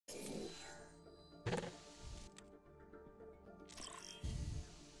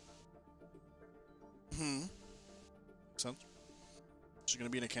Makes sense. She's gonna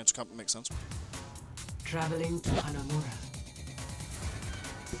be in a cancer cup. Makes sense. Traveling to Hanamura.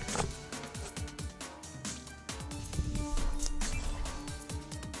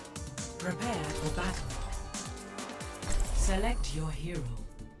 Prepare for battle. Select your hero.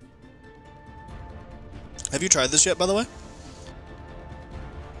 Have you tried this yet, by the way?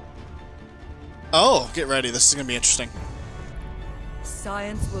 Oh, get ready. This is gonna be interesting.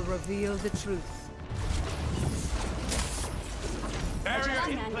 Science will reveal the truth. Barrier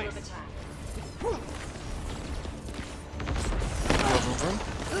in place. Vroom.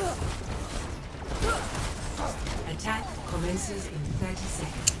 Attack commences in 30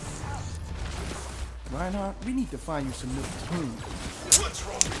 seconds. Reinhardt, we need to find you some new tunes. What's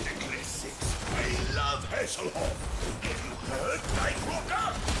wrong with the classics? I love Hasselhoff. Have you heard Night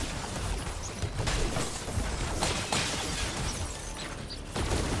Rocker?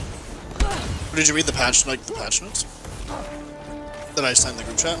 Did you read the patch, like the patch notes that I sent in the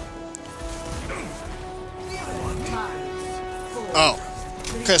group chat? Oh,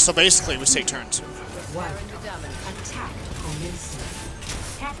 okay. So basically, we take turns. Attack commencing.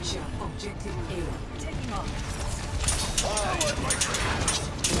 Capture objective A. Taking off.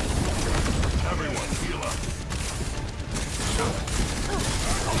 Everyone, heal up.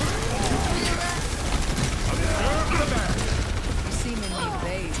 Seemingly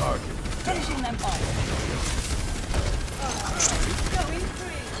vague. Target. Finishing them off. Going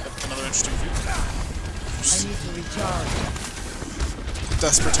free. Another interesting view. I need to recharge.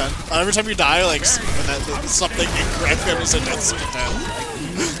 Death's pretend. Every time you die, like when that something incorrect happens, in death's pretend.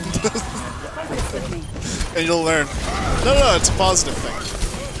 And you'll learn. No, it's a positive thing.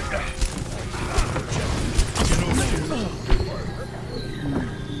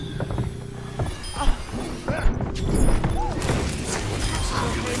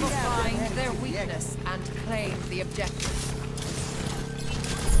 Find their weakness and claim the objective.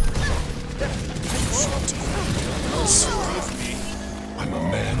 I'm a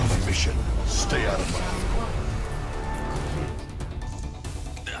man on a mission. Stay out of my way.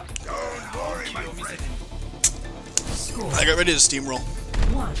 Don't worry, my friend. I got ready to steamroll.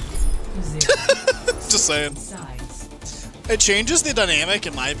 1-0. Just saying. Sides. It changes the dynamic,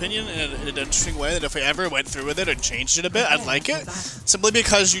 in my opinion, in an interesting way. That if I ever went through with it and changed it a bit, I'd like it. Simply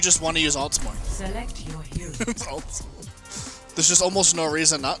because you just want to use ults more. Select your hero. Ults. There's just almost no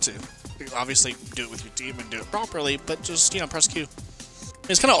reason not to. You obviously, do it with your team and do it properly, but just, you know, press Q.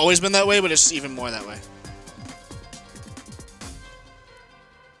 It's kind of always been that way, but it's even more that way.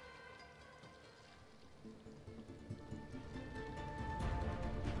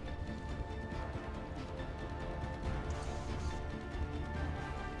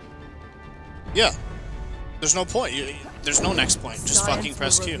 Yeah. There's no point. There's no next point. Just fucking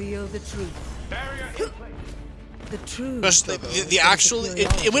press Q. Reveal the truth. The truth. Especially the actual,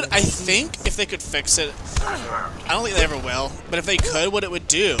 it would, I think, if they could fix it, I don't think they ever will, but if they could, what it would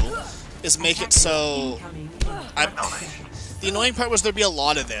do is make it so, the annoying part was there'd be a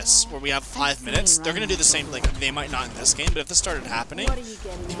lot of this, where we have 5 minutes. They're gonna do the same, like, they might not in this game, but if this started happening,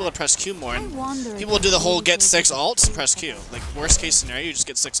 people would press Q more, and people would do the whole get 6 ults and press Q. Like, worst case scenario, you just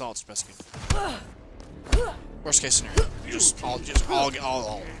get 6 ults and press Q. Worst case scenario, you just all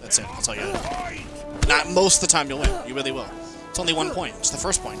ult. That's it, that's all you gotta do. Not most of the time you'll win. You really will. It's only 1 point. It's the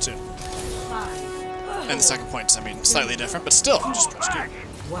first point, too. And the second point's, I mean, slightly different, but still, just press Q.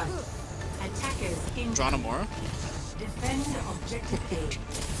 Draw Namora. Defend objective A.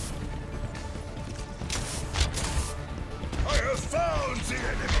 I have found the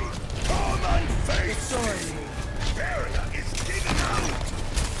enemy. Come and face me. Barrier is getting out.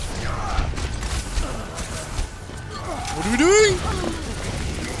 What are we doing?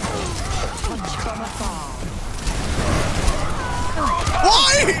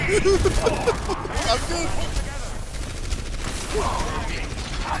 Why? I'm good.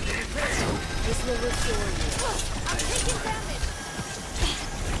 This will restore you. I'm taking damage.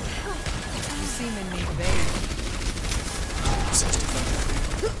 You seemingly vague.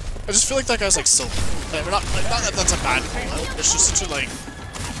 I just feel like that guy's like so. Not that that's a bad call. It's just such a like.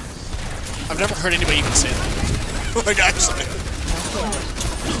 I've never heard anybody even say that. Like actually.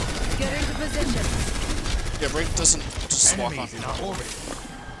 Get into position. Yeah, Break doesn't just walk on people.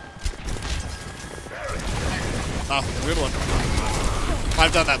 Oh, weird one.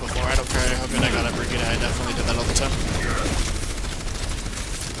 I've done that before. I don't care how good I got at Break. I definitely did that all the time.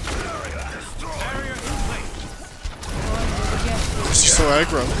 It's just so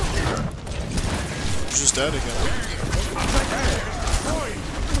aggro. He's just dead again.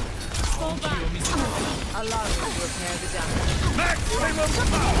 Allow me to repair the damage.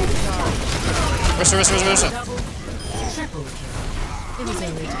 Versa. Triple kill. It was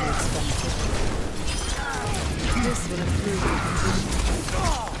only to be expected. This will improve your condition.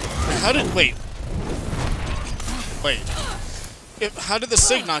 How did... Wait. How did the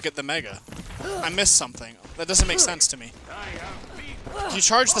Sig not get the Mega? I missed something. That doesn't make sense to me. You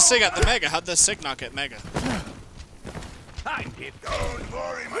charged the Sig at the Mega. How'd the Sig not get Mega? Don't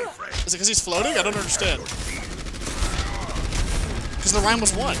worry, my friend. Is it because he's floating? I don't understand. Because the Rhyme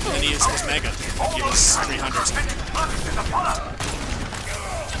was 1, and he was Mega. He was 300 something.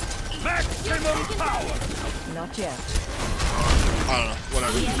 Maximum power. Not yet. I don't know.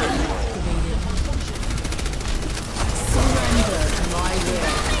 Whatever. Surrender to my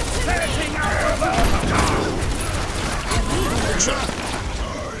will. Setting out the welcome. Sure.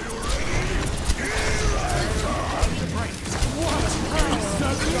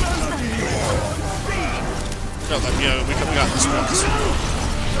 No, yeah, we got this one.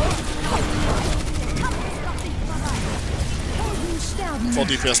 Full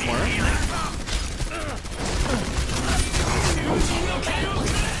DPS more.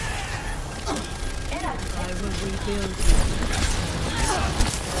 I will rebuild you.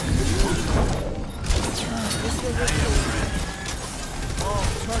 This will restore.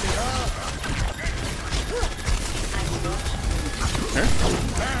 Here?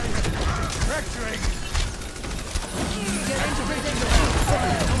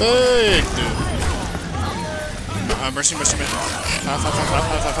 Big dude. Mercy.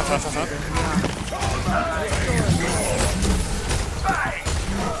 Five.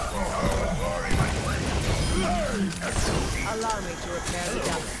 Allow me to repair the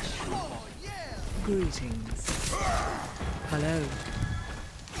damage. Greetings. Hello.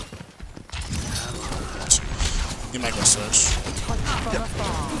 You might go search.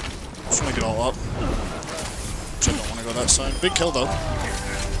 Just want to get all up. Which I don't want to go that side. Big kill though.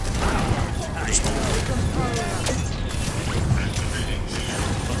 Just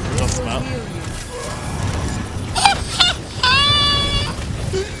off the map.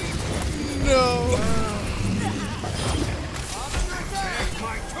 No.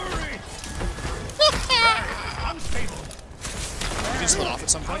 You can split off at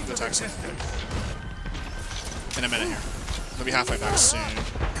some point. Go taxi. In a minute here. He'll be halfway back soon.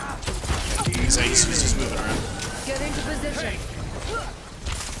 He's just moving around. Get into position.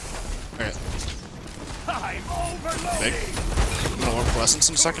 Okay. Big. I'm gonna work Lessons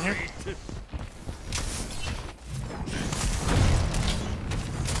in a second here.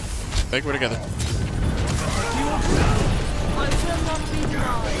 Big, we're together. I will not be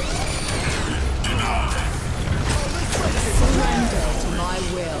denied. Surrender to my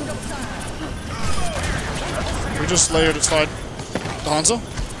will. We just layered, it's fine. Hanzo?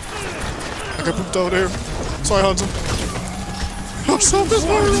 I got pooped over here. Sorry, Hanzo. Oh, stop this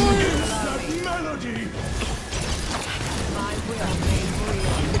fire! Melody. My will made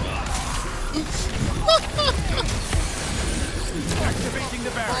real. Activating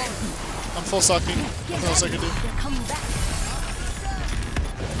the barrier. I'm full sucking. Nothing else I can do.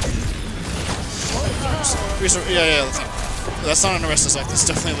 Yeah, that's not an arrest attack. That's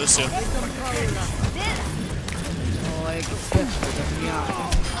definitely Lucio.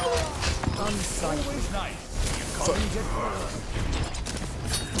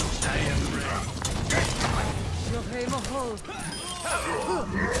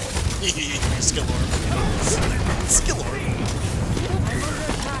 Skill orb. Skill orb.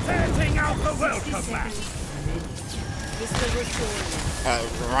 Setting out the welcome mat.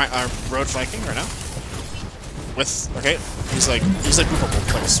 Road Viking right now. Okay, he's like movable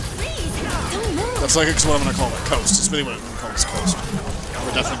place. That's like what I'm gonna call it. Coast. It's really what I'm gonna call this coast.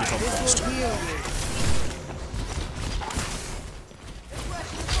 We're definitely become coast.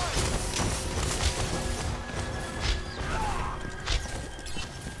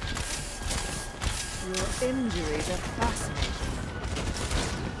 Your injuries are fascinating.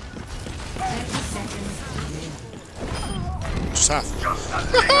 30 seconds remaining. Just half.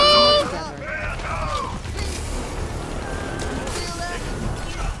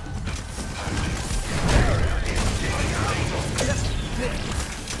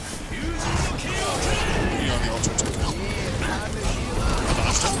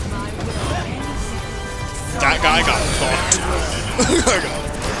 That guy got fucked.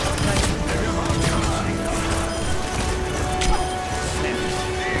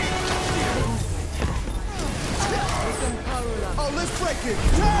 Oh, let's break it!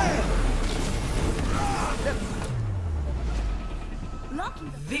 Damn!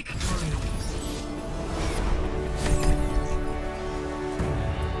 Victory.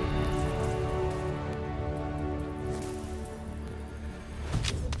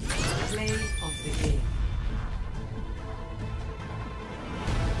 Play of the game.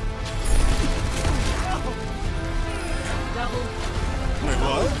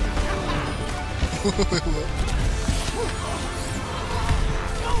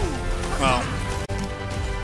 Well.